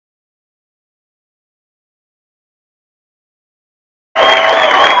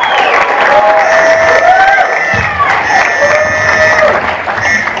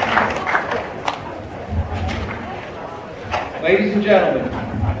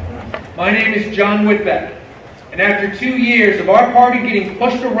My name is John Whitbeck, and after 2 years of our party getting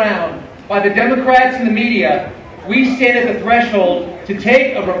pushed around by the Democrats and the media, we stand at the threshold to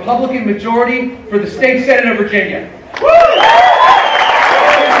take a Republican majority for the state Senate of Virginia.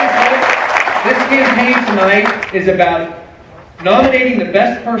 This campaign tonight is about nominating the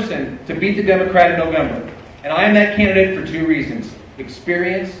best person to beat the Democrat in November. And I am that candidate for 2 reasons: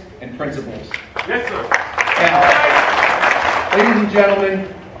 experience and principles. Yes, sir. Now, ladies and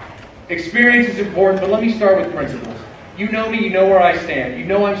gentlemen, experience is important, but let me start with principles. You know me, you know where I stand. You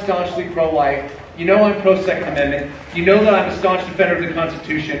know I'm staunchly pro-life. You know I'm pro-Second Amendment. You know that I'm a staunch defender of the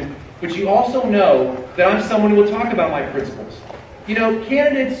Constitution. But you also know that I'm someone who will talk about my principles. You know,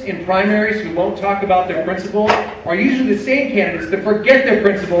 candidates in primaries who won't talk about their principles are usually the same candidates that forget their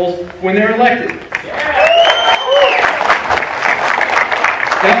principles when they're elected.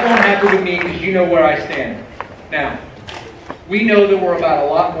 That won't happen to me because you know where I stand. Now, we know that we're about a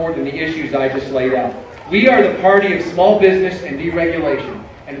lot more than the issues I just laid out. We are the party of small business and deregulation.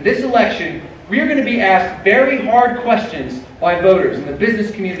 And in this election, we are going to be asked very hard questions by voters, and the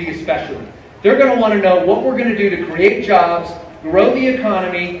business community especially. They're going to want to know what we're going to do to create jobs, grow the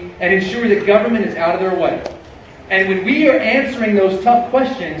economy, and ensure that government is out of their way. And when we are answering those tough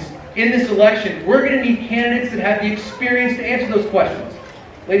questions in this election, we're going to need candidates that have the experience to answer those questions.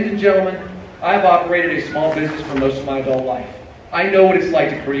 Ladies and gentlemen, I have operated a small business for most of my adult life. I know what it's like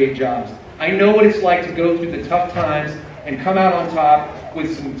to create jobs. I know what it's like to go through the tough times and come out on top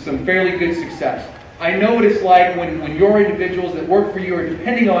with some fairly good success. I know what it's like when your individuals that work for you are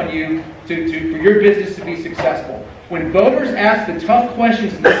depending on you for your business to be successful. When voters ask the tough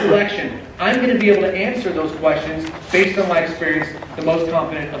questions in this election, I'm going to be able to answer those questions based on my experience, the most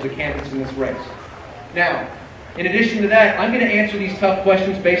competent of the candidates in this race. Now, in addition to that, I'm going to answer these tough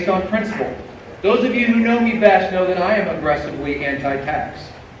questions based on principle. Those of you who know me best know that I am aggressively anti-tax.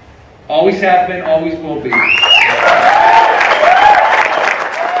 Always have been, always will be. And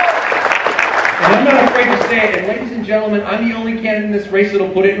I'm not afraid to say it, and ladies and gentlemen, I'm the only candidate in this race that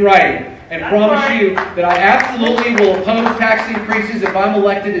will put it in writing and promise you that I absolutely will oppose tax increases if I'm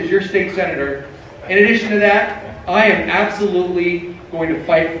elected as your state senator. In addition to that, I am absolutely going to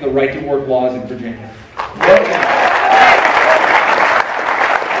fight for the right to work laws in Virginia.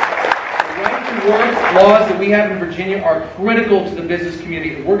 Work laws that we have in Virginia are critical to the business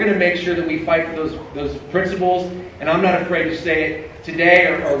community. We're going to make sure that we fight for those principles, and I'm not afraid to say it today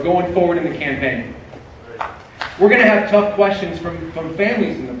or going forward in the campaign. We're going to have tough questions from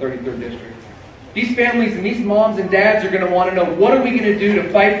families in the 33rd District. These families and these moms and dads are going to want to know, what are we going to do to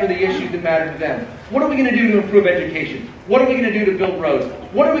fight for the issues that matter to them? What are we going to do to improve education? What are we going to do to build roads?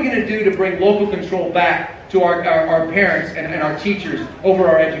 What are we going to do to bring local control back to our parents and our teachers over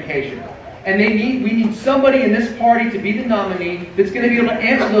our education? And we need somebody in this party to be the nominee that's going to be able to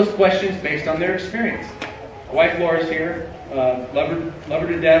answer those questions based on their experience. My wife Laura's here. Love her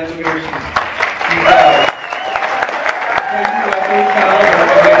to death. Look at her. She's I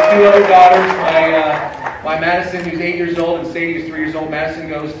have 2 other daughters. My Madison, who's 8 years old, and Sadie, who's 3 years old. Madison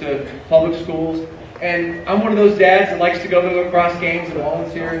goes to public schools. And I'm one of those dads that likes to go to the lacrosse games and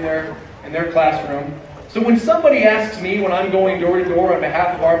volunteer in their classroom. So when somebody asks me, when I'm going door to door on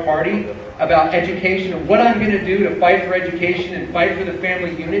behalf of our party, about education and what I'm going to do to fight for education and fight for the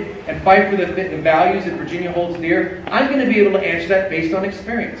family unit and fight for the values that Virginia holds dear, I'm going to be able to answer that based on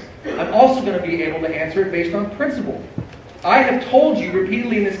experience. I'm also going to be able to answer it based on principle. I have told you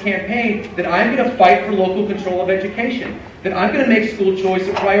repeatedly in this campaign that I'm going to fight for local control of education, that I'm going to make school choice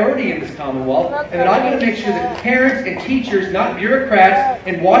a priority in this Commonwealth, and that I'm going to make sure that parents and teachers, not bureaucrats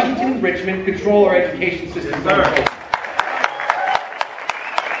in Washington and Richmond, control our education system.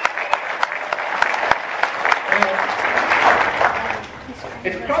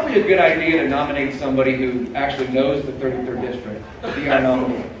 It's probably a good idea to nominate somebody who actually knows the 33rd District to be our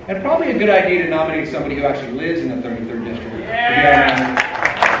nominee. And probably a good idea to nominate somebody who actually lives in the 33rd District to be our nominee.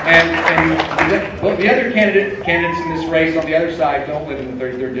 And the other candidates in this race on the other side don't live in the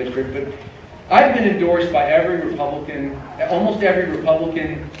 33rd District, but I've been endorsed by almost every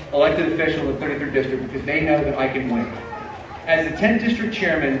Republican elected official in the 33rd District because they know that I can win. As the 10th District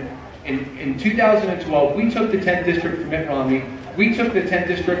Chairman, in 2012, we took the 10th District from Mitt Romney. We took the 10th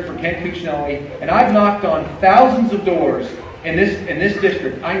District for Ken Cuccinelli, and I've knocked on thousands of doors in this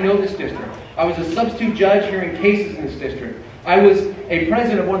district. I know this district. I was a substitute judge hearing cases in this district. I was a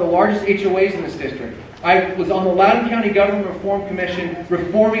president of one of the largest HOAs in this district. I was on the Loudoun County Government Reform Commission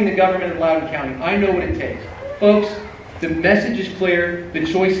reforming the government of Loudoun County. I know what it takes. Folks, the message is clear. The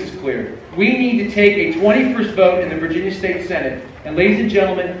choice is clear. We need to take a 21st vote in the Virginia State Senate. And ladies and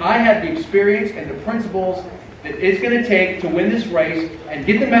gentlemen, I have the experience and the principles that it's going to take to win this race and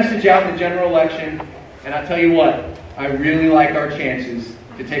get the message out in the general election. And I'll tell you what, I really like our chances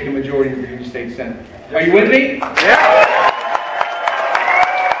to take a majority in the Virginia State Senate. Are you with me? Yeah.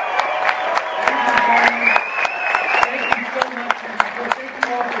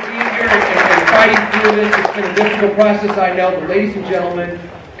 Fighting through this. It's been a difficult process, I know, but ladies and gentlemen,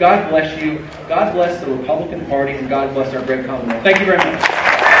 God bless you. God bless the Republican Party, and God bless our great Commonwealth. Thank you very much.